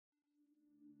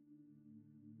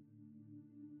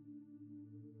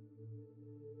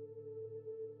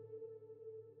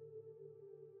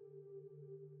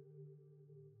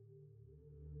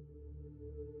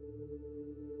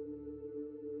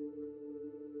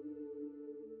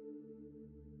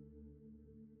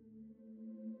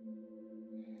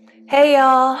Hey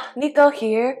y'all, Nico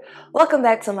here. Welcome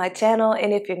back to my channel,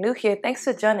 and if you're new here, thanks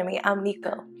for joining me. I'm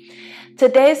Nico.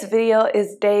 Today's video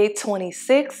is day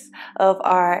 26 of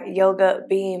our yoga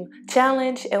beam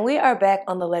challenge, and we are back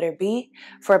on the letter B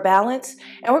for balance,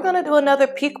 and we're going to do another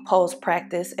peak pose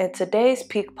practice. And today's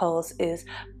peak pose is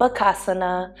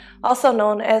Bakasana, also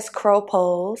known as crow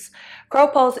pose. Crow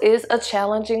pose is a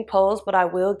challenging pose, but I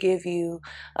will give you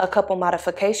a couple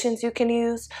modifications you can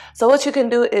use. So what you can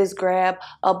do is grab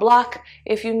a block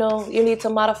if you know you need to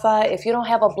modify. If you don't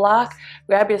have a block,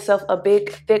 grab yourself a big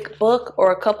thick book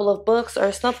or a couple of books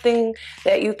or something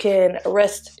that you can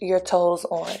rest your toes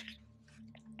on.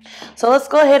 So let's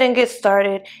go ahead and get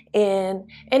started in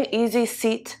an easy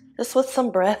seat, just with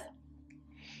some breath.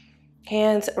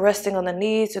 Hands resting on the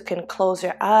knees. You can close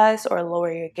your eyes or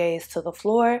lower your gaze to the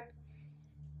floor.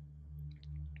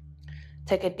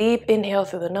 Take a deep inhale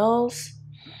through the nose.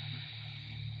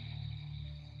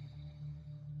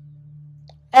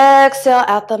 Exhale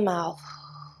out the mouth.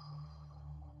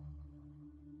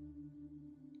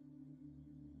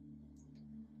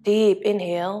 Deep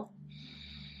inhale.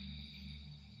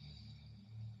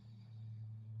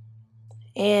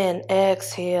 And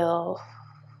exhale.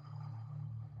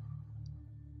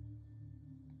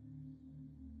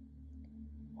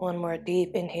 One more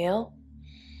deep inhale.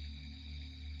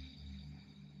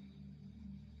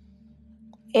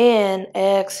 And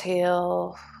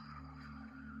exhale.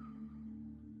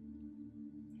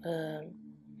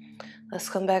 Let's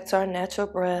come back to our natural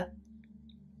breath.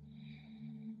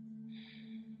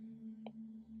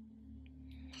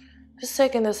 Just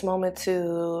taking this moment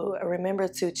to remember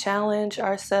to challenge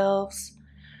ourselves,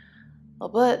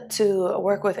 but to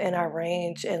work within our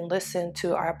range and listen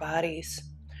to our bodies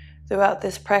throughout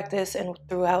this practice and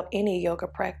throughout any yoga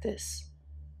practice.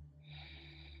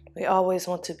 We always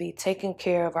want to be taking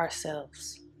care of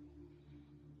ourselves.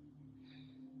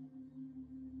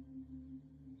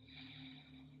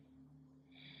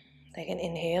 Take an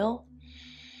inhale.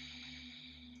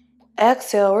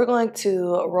 Exhale, we're going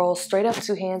to roll straight up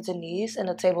to hands and knees in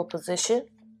a table position.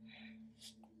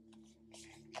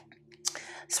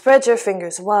 Spread your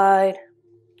fingers wide.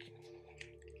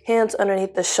 Hands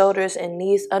underneath the shoulders and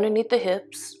knees underneath the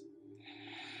hips.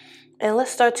 And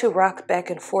let's start to rock back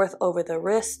and forth over the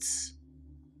wrists.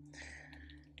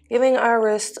 Giving our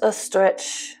wrists a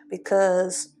stretch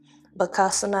because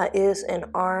Bakasana is an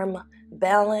arm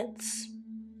balance.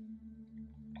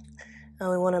 And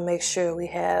we want to make sure we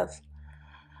have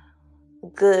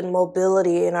good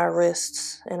mobility in our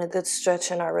wrists and a good stretch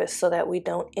in our wrists so that we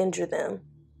don't injure them.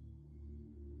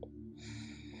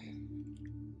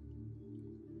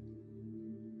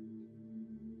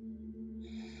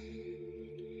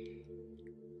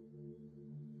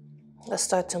 Let's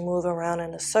start to move around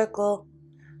in a circle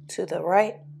to the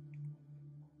right.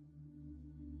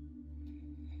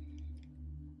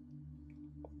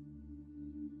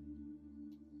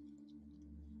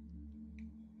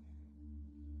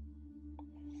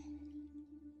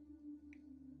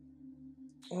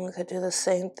 And we could do the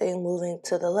same thing moving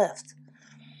to the left.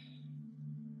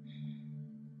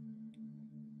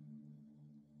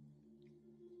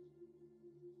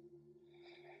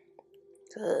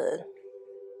 Good.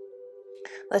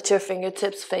 Let your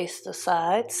fingertips face the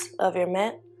sides of your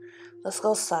mat. Let's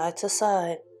go side to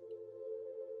side.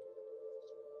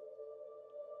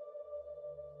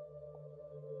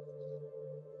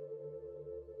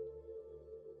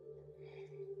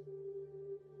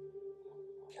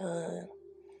 Good.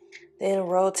 Then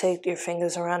rotate your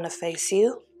fingers around to face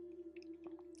you.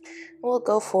 We'll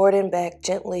go forward and back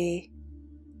gently.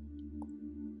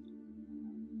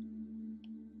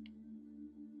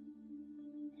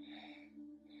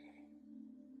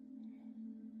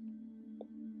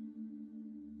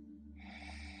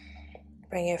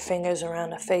 Bring your fingers around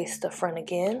to face the front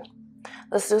again.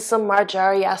 Let's do some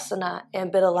Marjariyasana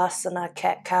and Bidalasana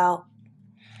cat-cow.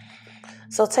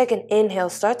 So take an inhale,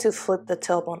 start to flip the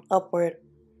tailbone upward.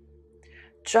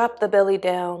 Drop the belly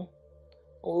down,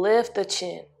 lift the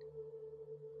chin.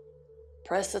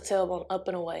 Press the tailbone up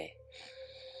and away.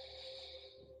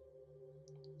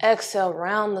 Exhale,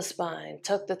 round the spine,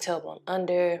 tuck the tailbone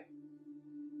under,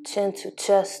 chin to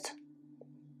chest.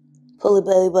 Pull the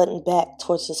belly button back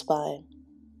towards the spine.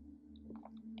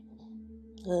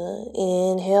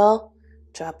 Inhale,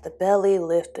 drop the belly,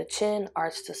 lift the chin,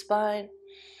 arch the spine.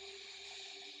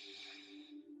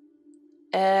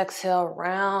 Exhale,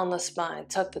 round the spine,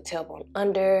 tuck the tailbone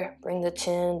under, bring the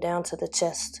chin down to the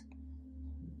chest.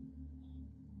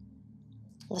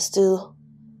 Let's do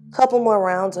a couple more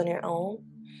rounds on your own.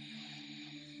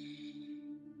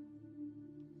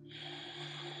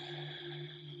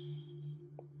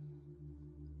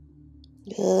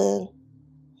 Good.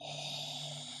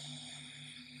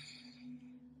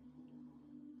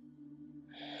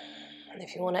 And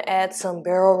if you want to add some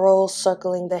barrel rolls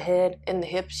circling the head and the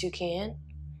hips, you can.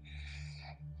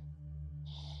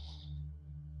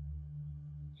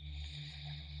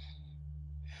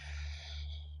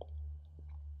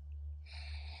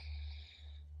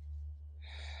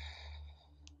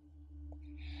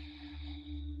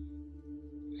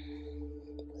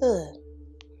 Good.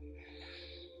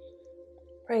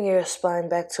 Bring your spine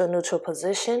back to a neutral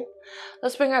position.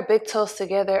 Let's bring our big toes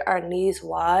together, our knees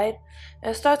wide,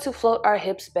 and start to float our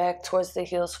hips back towards the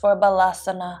heels for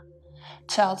Balasana,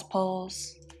 child's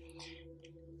pose.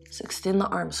 So extend the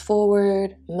arms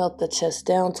forward, melt the chest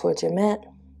down towards your mat.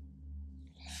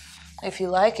 If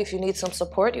you need some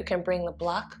support, you can bring the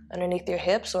block underneath your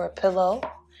hips or a pillow.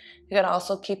 You can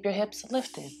also keep your hips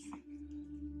lifted.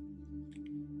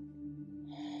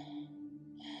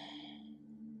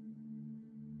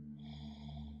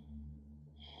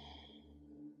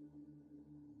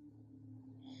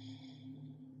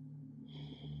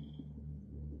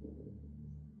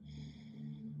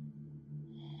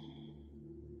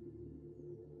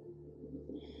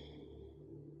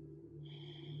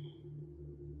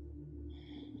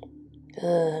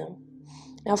 Good.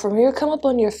 Now from here, come up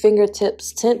on your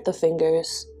fingertips, tent the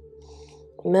fingers.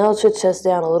 Melt your chest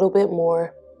down a little bit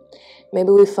more. Maybe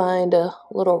we find a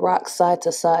little rock side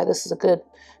to side. This is a good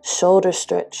shoulder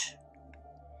stretch.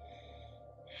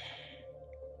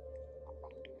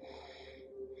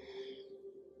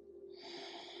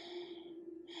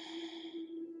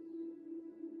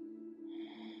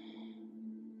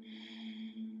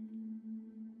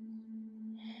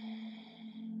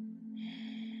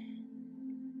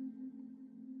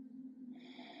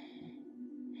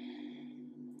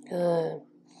 Good.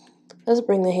 Let's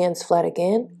bring the hands flat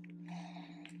again.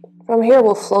 From here,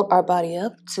 we'll float our body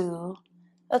up to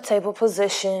a table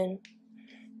position.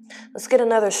 Let's get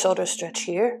another shoulder stretch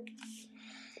here.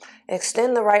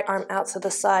 Extend the right arm out to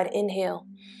the side. Inhale.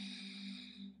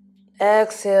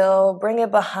 Exhale. Bring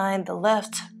it behind the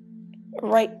left.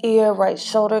 Right ear, right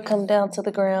shoulder come down to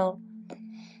the ground.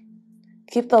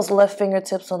 Keep those left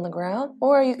fingertips on the ground,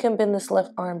 or you can bend this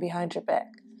left arm behind your back.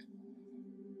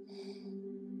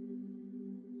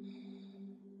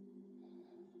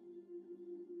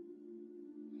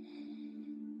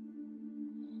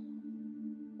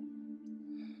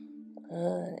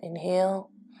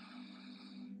 Inhale.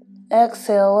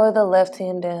 Exhale, lower the left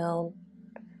hand down.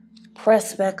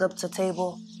 Press back up to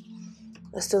table.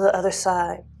 Let's do the other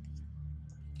side.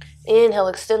 Inhale,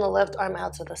 extend the left arm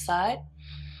out to the side.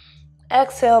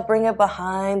 Exhale, bring it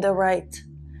behind the right.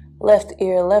 Left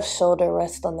ear, left shoulder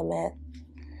rest on the mat.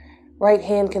 Right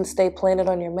hand can stay planted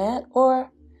on your mat,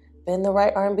 or bend the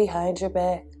right arm behind your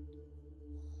back.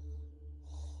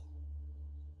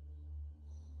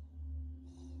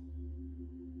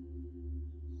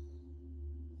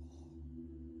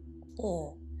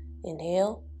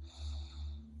 Inhale.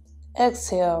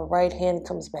 Exhale, right hand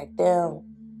comes back down.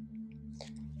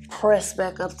 Press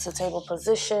back up to table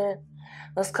position.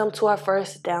 Let's come to our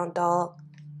first down dog.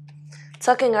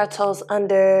 Tucking our toes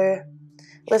under,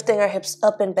 lifting our hips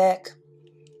up and back.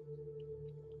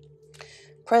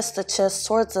 Press the chest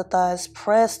towards the thighs,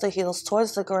 press the heels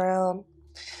towards the ground.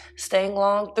 Staying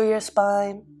long through your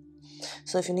spine.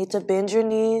 So if you need to bend your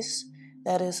knees,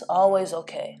 that is always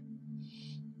okay.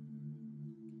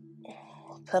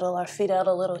 We'll pedal our feet out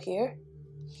a little here.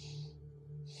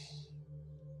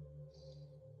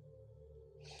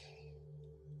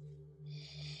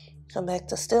 Come back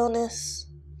to stillness.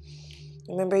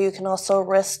 Remember, you can also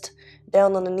rest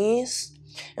down on the knees.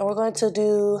 And we're going to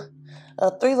do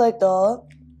a 3-leg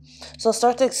dog. So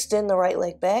start to extend the right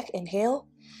leg back. Inhale.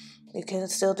 You can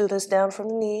still do this down from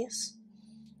the knees.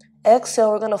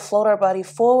 Exhale, we're going to float our body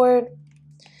forward.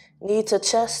 Knee to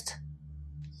chest.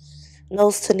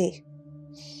 Nose to knee.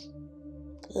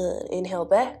 Good. Inhale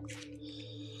back.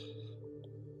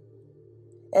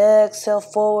 Exhale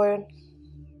forward.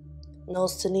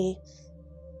 Nose to knee.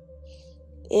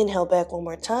 Inhale back one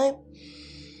more time.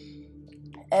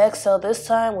 Exhale, this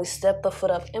time we step the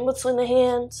foot up in between the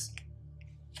hands.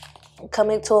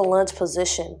 Coming to a lunge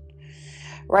position.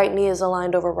 Right knee is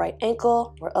aligned over right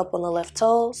ankle. We're up on the left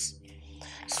toes.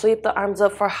 Sweep the arms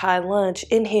up for high lunge.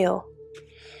 Inhale.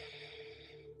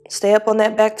 Stay up on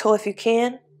that back toe if you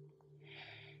can.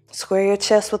 Square your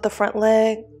chest with the front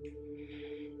leg.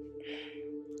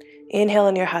 Inhale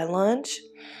in your high lunge.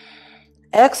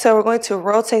 Exhale, we're going to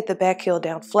rotate the back heel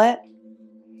down flat.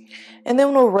 And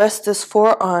then we'll rest this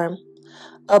forearm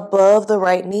above the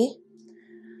right knee.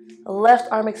 The left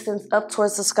arm extends up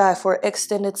towards the sky for an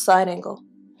extended side angle.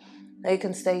 Now you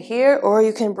can stay here, or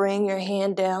you can bring your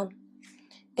hand down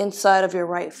inside of your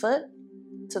right foot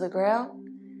to the ground.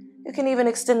 You can even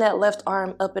extend that left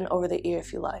arm up and over the ear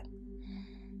if you like.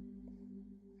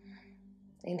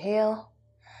 Inhale.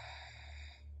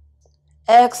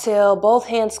 Exhale, both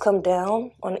hands come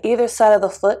down on either side of the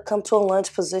foot, come to a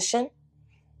lunge position.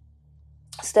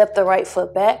 Step the right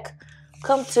foot back,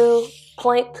 come to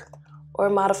plank or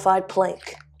modified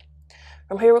plank.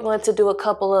 From here, we're going to do a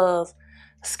couple of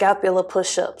scapula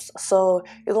push-ups. So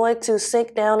you're going to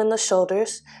sink down in the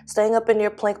shoulders, staying up in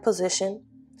your plank position,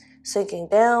 sinking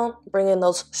down, bringing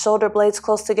those shoulder blades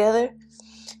close together,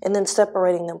 and then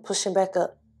separating them, pushing back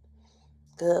up.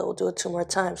 Good, we'll do it 2 more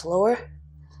times. Lower,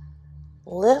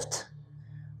 lift.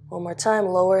 1 more time,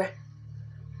 lower,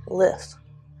 lift.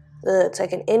 Good,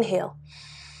 take an inhale.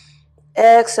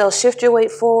 Exhale, shift your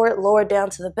weight forward, lower down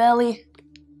to the belly.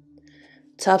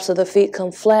 Tops of the feet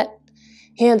come flat.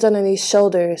 Hands underneath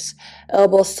shoulders,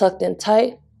 elbows tucked in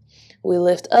tight. We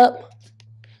lift up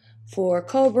for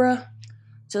cobra,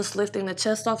 just lifting the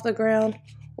chest off the ground,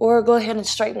 or go ahead and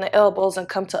straighten the elbows and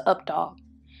come to up dog.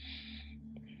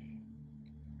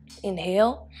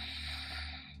 Inhale.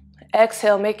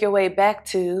 Exhale, make your way back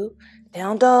to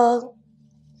down dog.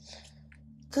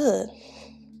 Good.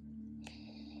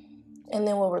 And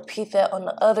then we'll repeat that on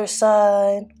the other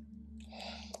side.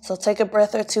 So take a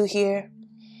breath or 2 here.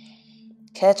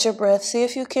 Catch your breath. See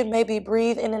if you can maybe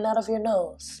breathe in and out of your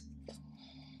nose.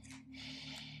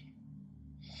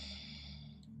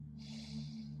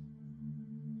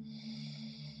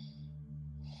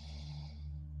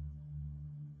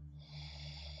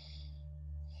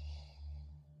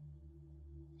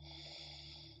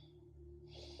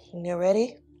 When you're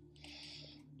ready,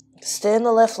 extend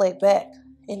the left leg back.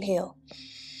 Inhale.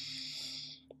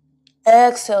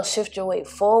 Exhale, shift your weight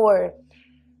forward.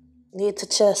 Knee to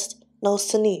chest, nose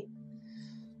to knee.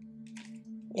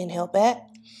 Inhale back.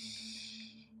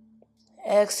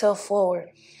 Exhale forward.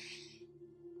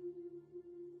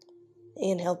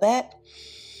 Inhale back.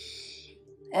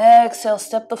 Exhale,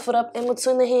 step the foot up in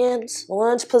between the hands.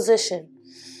 Lunge position.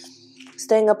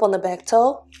 Staying up on the back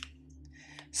toe.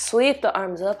 Sweep the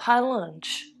arms up, high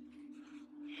lunge.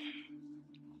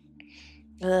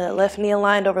 Left knee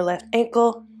aligned over left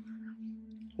ankle.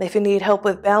 If you need help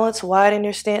with balance, widen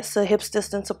your stance to hips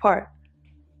distance apart.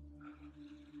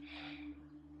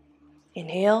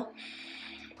 Inhale.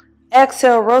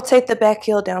 Exhale, rotate the back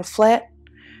heel down flat.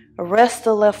 Rest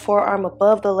the left forearm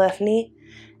above the left knee.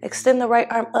 Extend the right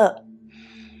arm up.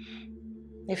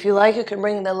 If you like, you can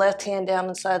bring the left hand down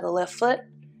inside the left foot,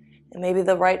 and maybe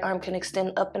the right arm can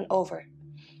extend up and over.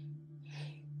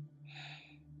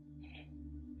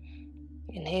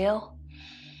 Inhale.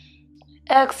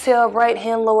 Exhale, right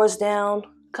hand lowers down.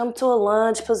 Come to a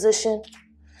lunge position.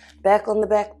 Back on the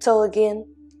back toe again.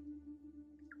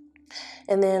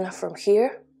 And then from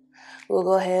here, we'll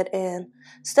go ahead and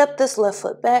step this left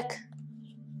foot back.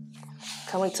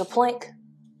 Coming to plank.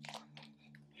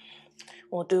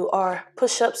 We'll do our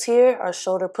push-ups here, our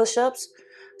shoulder push-ups.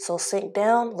 So sink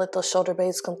down, let those shoulder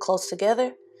blades come close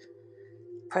together.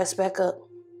 Press back up.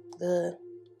 Good.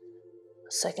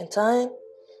 Second time.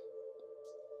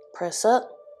 Press up.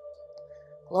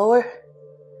 Lower.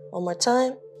 1 more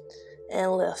time.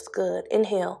 And lift. Good.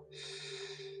 Inhale.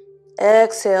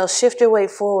 Exhale. Shift your weight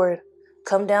forward.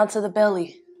 Come down to the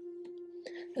belly.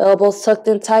 Elbows tucked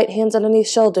in tight, hands underneath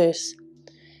shoulders.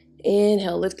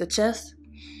 Inhale, lift the chest.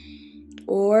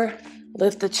 Or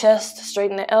lift the chest,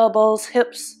 straighten the elbows,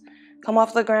 hips. Come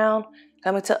off the ground,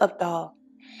 come into up dog.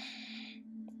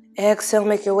 Exhale,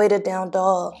 make your way to down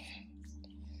dog.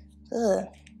 Good.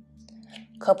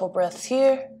 Couple breaths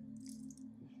here.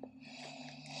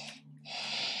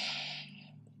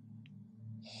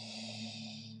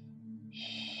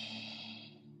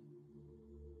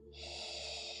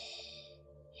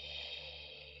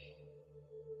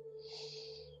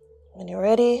 When you're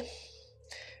ready,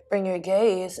 bring your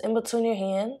gaze in between your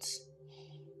hands.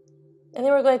 And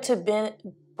then we're going to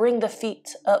bring the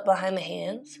feet up behind the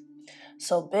hands.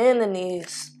 So bend the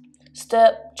knees,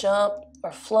 step, jump,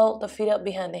 or float the feet up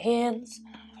behind the hands.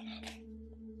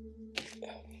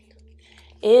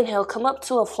 Inhale, come up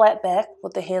to a flat back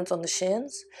with the hands on the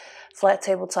shins. Flat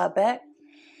tabletop back.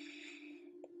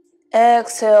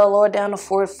 Exhale, lower down to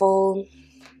forward fold.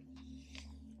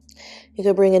 You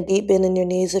can bring a deep bend in your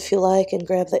knees if you like and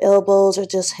grab the elbows or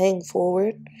just hang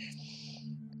forward.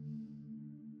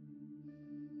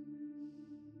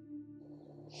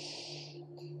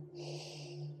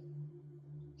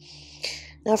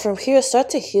 Now from here, start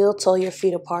to heel toe your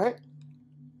feet apart.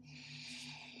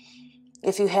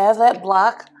 If you have that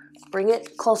block, bring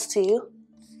it close to you.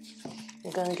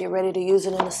 I'm going to get ready to use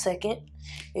it in a second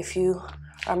if you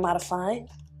are modifying.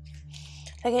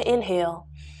 Take an inhale.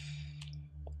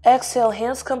 Exhale,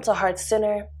 hands come to heart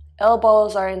center.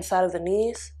 Elbows are inside of the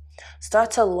knees. Start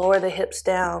to lower the hips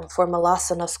down for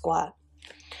Malasana squat.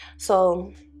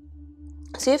 So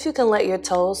see if you can let your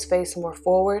toes face more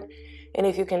forward and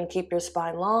if you can keep your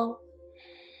spine long.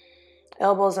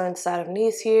 Elbows are inside of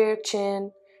knees here,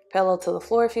 chin parallel to the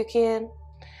floor if you can.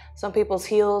 Some people's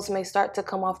heels may start to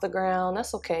come off the ground.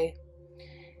 That's okay.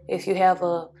 If you have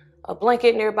a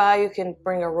blanket nearby, you can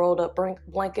bring a rolled up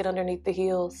blanket underneath the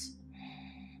heels.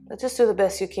 But just do the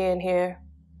best you can here.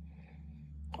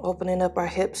 Opening up our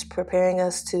hips, preparing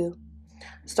us to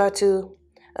start to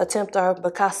attempt our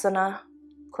Bakasana,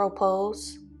 crow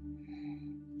pose.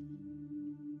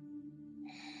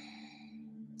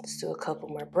 Let's do a couple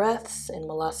more breaths in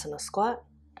Malasana squat.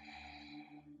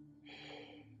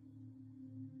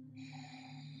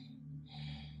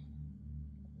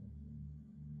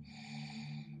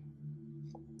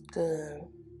 Good.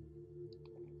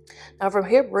 Now from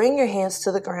here, bring your hands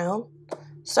to the ground.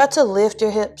 Start to lift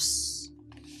your hips.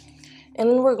 And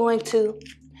then we're going to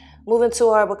move into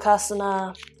our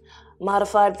Bakasana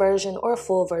modified version or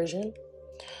full version.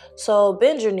 So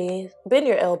bend your knees, bend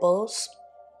your elbows.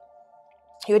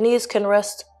 Your knees can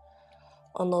rest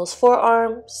on those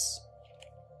forearms,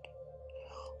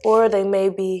 or they may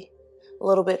be a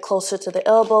little bit closer to the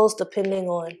elbows depending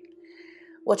on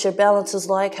what your balance is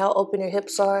like, how open your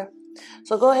hips are.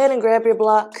 So go ahead and grab your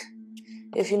block.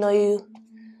 If you know you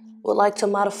would like to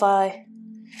modify,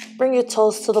 bring your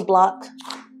toes to the block.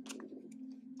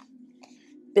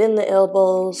 Bend the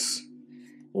elbows,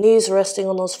 knees resting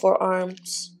on those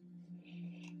forearms.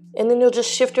 And then you'll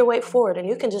just shift your weight forward and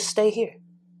you can just stay here.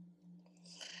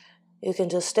 You can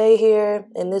just stay here,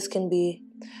 and this can be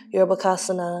your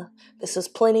Bakasana. This is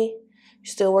plenty. You're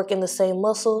still working the same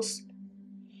muscles.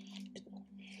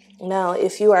 Now,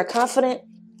 if you are confident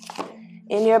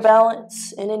in your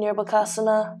balance and in your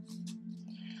Bakasana,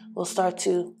 we'll start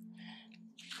to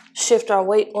shift our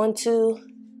weight onto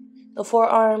the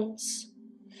forearms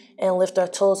and lift our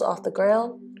toes off the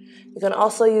ground. You can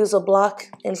also use a block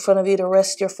in front of you to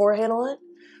rest your forehead on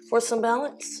for some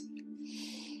balance.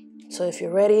 So if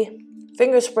you're ready,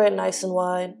 fingers spread nice and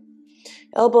wide,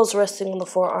 elbows resting on the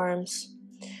forearms.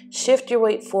 Shift your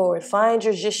weight forward. Find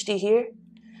your jishti here,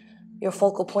 your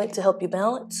focal point to help you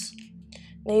balance.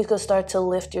 Then you can start to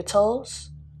lift your toes.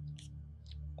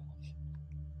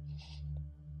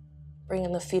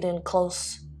 Bringing the feet in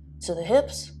close to the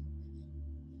hips.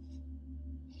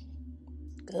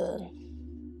 Good.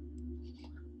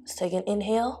 Let's take an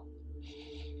inhale.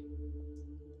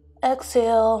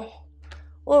 Exhale.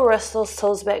 We'll rest those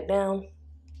toes back down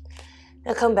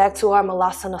and come back to our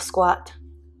Malasana squat.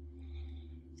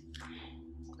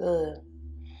 Good.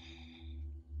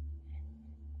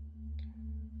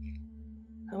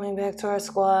 Coming back to our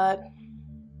squat.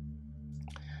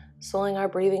 Slowing our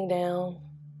breathing down.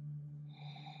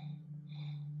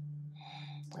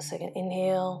 Let's take an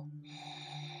inhale.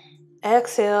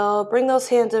 Exhale. Bring those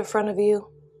hands in front of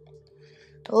you.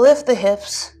 Lift the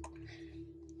hips.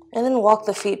 And then walk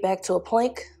the feet back to a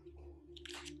plank.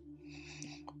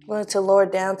 We're going to lower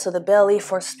down to the belly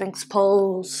for Sphinx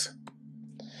pose.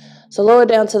 So lower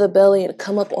down to the belly and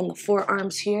come up on the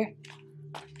forearms here.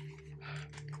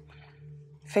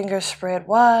 Fingers spread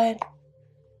wide.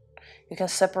 You can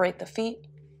separate the feet.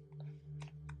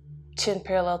 Chin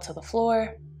parallel to the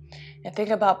floor. And think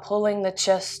about pulling the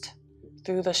chest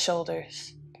through the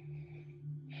shoulders.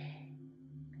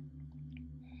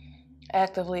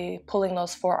 Actively pulling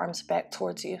those forearms back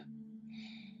towards you.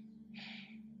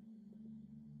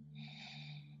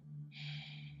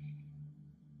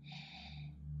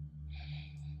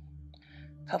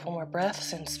 Couple more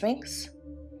breaths in Sphinx.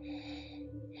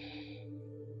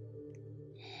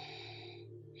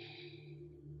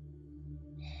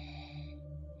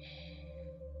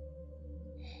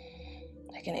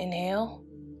 Take an inhale.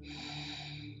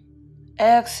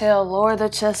 Exhale, lower the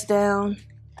chest down.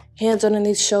 Hands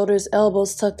underneath shoulders,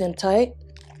 elbows tucked in tight.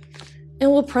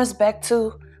 And we'll press back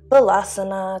to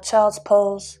Balasana, child's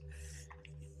pose.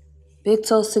 Big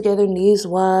toes together, knees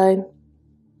wide.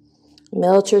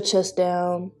 Melt your chest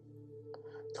down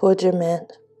towards your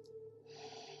mat.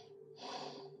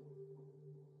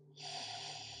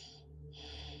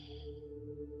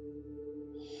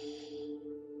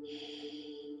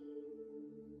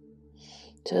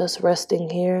 Just resting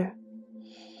here.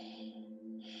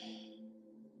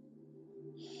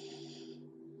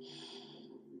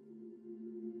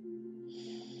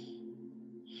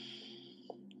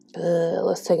 Good.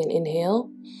 Let's take an inhale.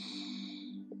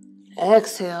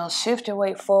 Exhale. Shift your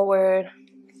weight forward.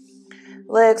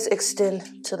 Legs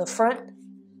extend to the front.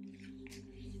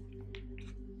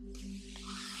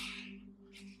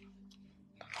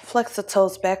 Flex the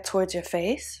toes back towards your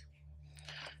face.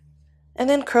 And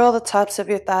then curl the tops of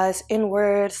your thighs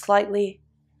inward slightly.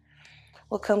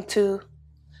 We'll come to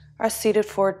our seated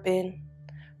forward bend,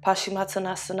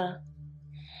 Paschimottanasana.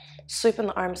 Sweeping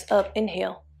the arms up,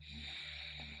 inhale.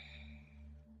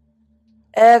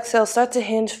 Exhale, start to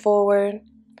hinge forward.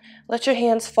 Let your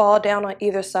hands fall down on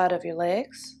either side of your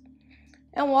legs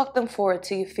and walk them forward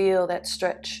till you feel that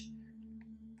stretch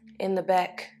in the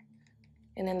back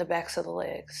and in the backs of the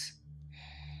legs.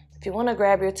 If you want to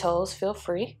grab your toes, feel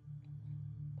free,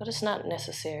 but it's not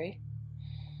necessary.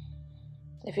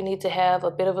 If you need to have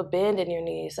a bit of a bend in your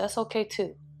knees, that's okay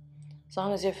too, as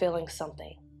long as you're feeling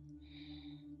something.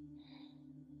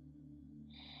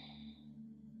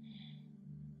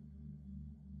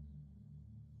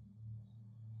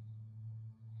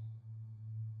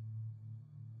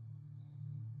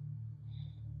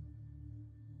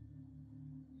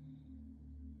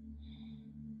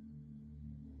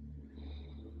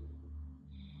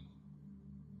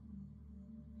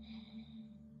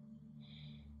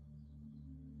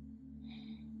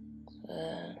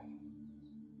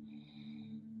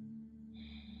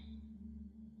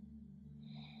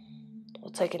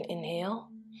 We'll take an inhale.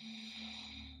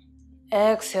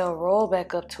 Exhale, roll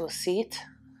back up to a seat.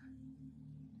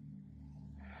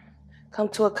 Come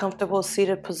to a comfortable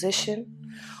seated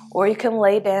position, or you can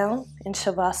lay down in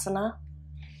Shavasana.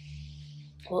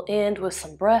 We'll end with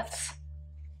some breaths.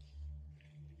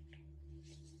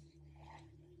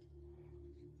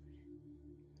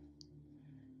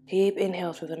 Deep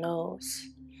inhale through the nose.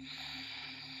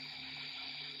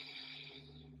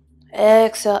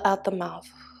 Exhale out the mouth.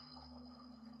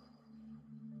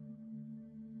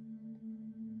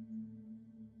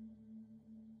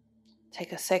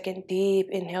 Take a second deep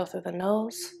inhale through the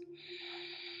nose.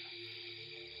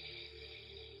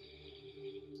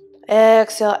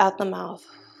 Exhale out the mouth.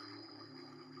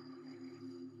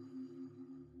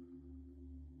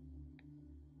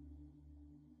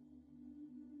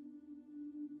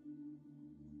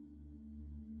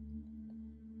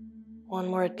 One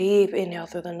more deep inhale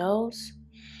through the nose.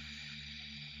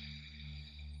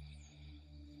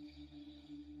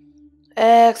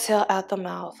 Exhale out the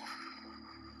mouth.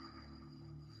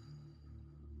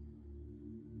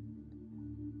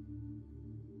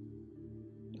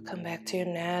 Come back to your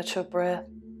natural breath.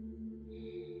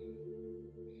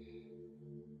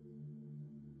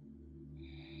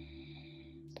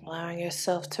 Allowing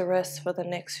yourself to rest for the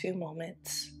next few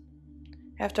moments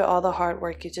after all the hard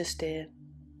work you just did.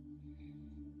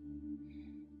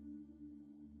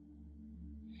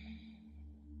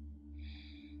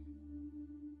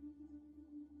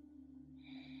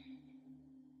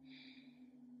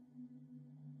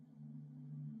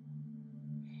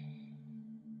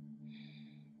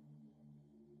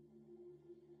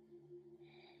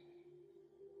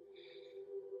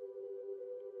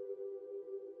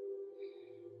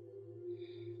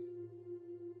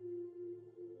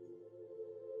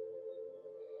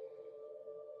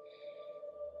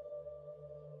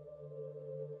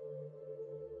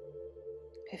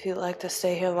 If you'd like to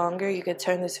stay here longer, you can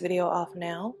turn this video off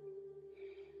now.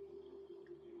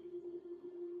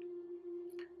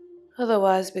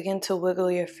 Otherwise, begin to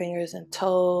wiggle your fingers and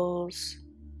toes.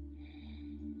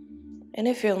 And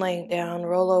if you're laying down,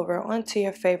 roll over onto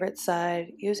your favorite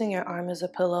side using your arm as a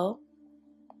pillow.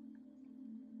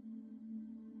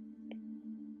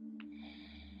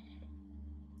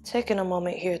 Taking a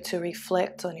moment here to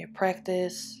reflect on your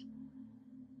practice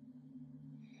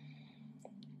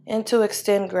and to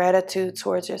extend gratitude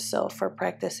towards yourself for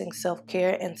practicing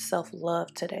self-care and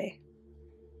self-love today.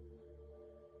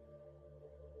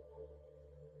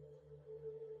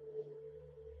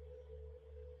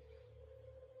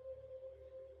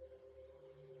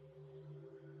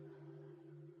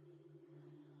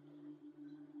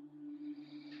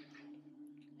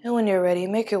 And when you're ready,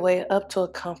 make your way up to a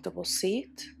comfortable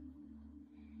seat.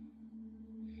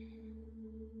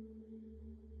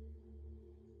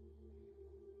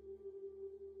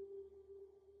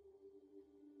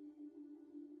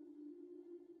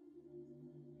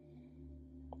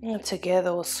 And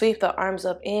together we'll sweep the arms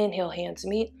up, inhale, hands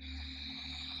meet.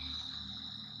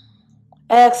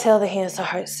 Exhale the hands to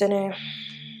heart center.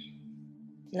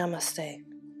 Namaste.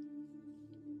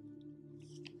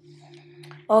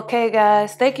 Okay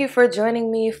guys, thank you for joining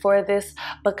me for this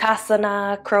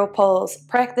Bakasana crow pose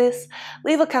practice.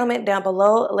 Leave a comment down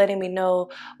below letting me know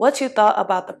what you thought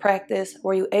about the practice.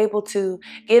 Were you able to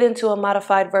get into a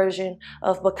modified version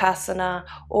of Bakasana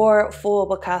or full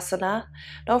Bakasana?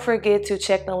 Don't forget to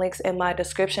check the links in my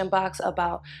description box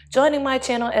about joining my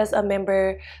channel as a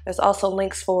member. There's also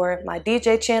links for my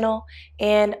DJ channel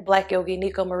and Black Yogi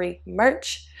Nico Marie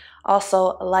merch.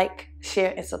 Also, like,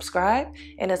 share, and subscribe.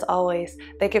 And as always,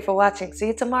 thank you for watching. See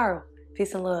you tomorrow.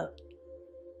 Peace and love.